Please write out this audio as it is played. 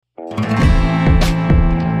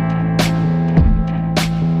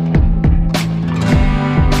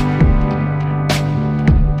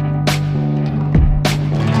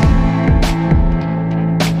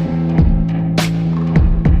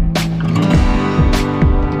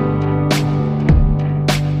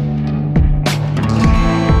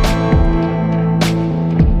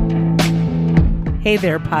Hey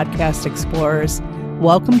there, podcast explorers.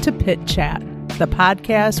 Welcome to Pit Chat, the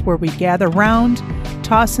podcast where we gather round,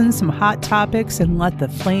 toss in some hot topics, and let the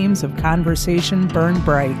flames of conversation burn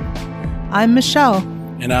bright. I'm Michelle.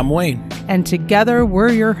 And I'm Wayne. And together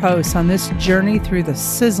we're your hosts on this journey through the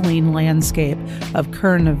sizzling landscape of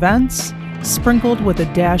current events, sprinkled with a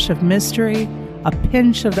dash of mystery, a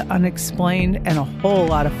pinch of the unexplained, and a whole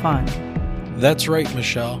lot of fun. That's right,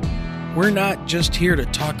 Michelle. We're not just here to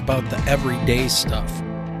talk about the everyday stuff.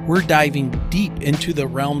 We're diving deep into the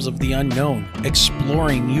realms of the unknown,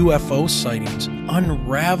 exploring UFO sightings,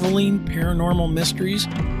 unraveling paranormal mysteries,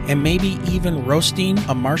 and maybe even roasting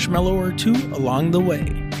a marshmallow or two along the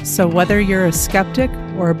way. So whether you're a skeptic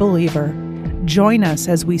or a believer, join us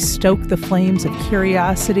as we stoke the flames of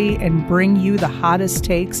curiosity and bring you the hottest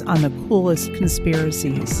takes on the coolest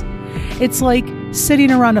conspiracies. It's like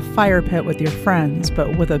sitting around a fire pit with your friends,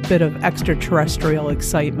 but with a bit of extraterrestrial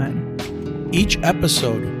excitement. Each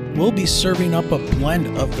episode, we'll be serving up a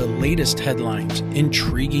blend of the latest headlines,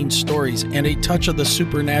 intriguing stories, and a touch of the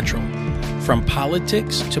supernatural. From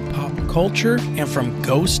politics to pop culture, and from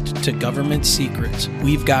ghost to government secrets,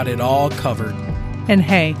 we've got it all covered. And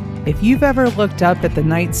hey, if you've ever looked up at the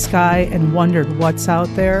night sky and wondered what's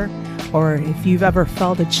out there, or if you've ever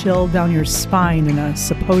felt a chill down your spine in a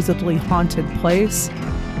supposedly haunted place,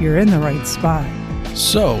 you're in the right spot.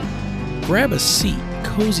 So, grab a seat,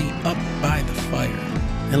 cozy up by the fire,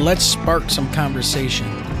 and let's spark some conversation.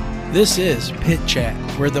 This is Pit Chat,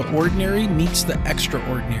 where the ordinary meets the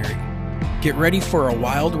extraordinary. Get ready for a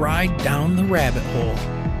wild ride down the rabbit hole.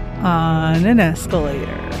 On an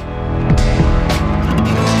escalator.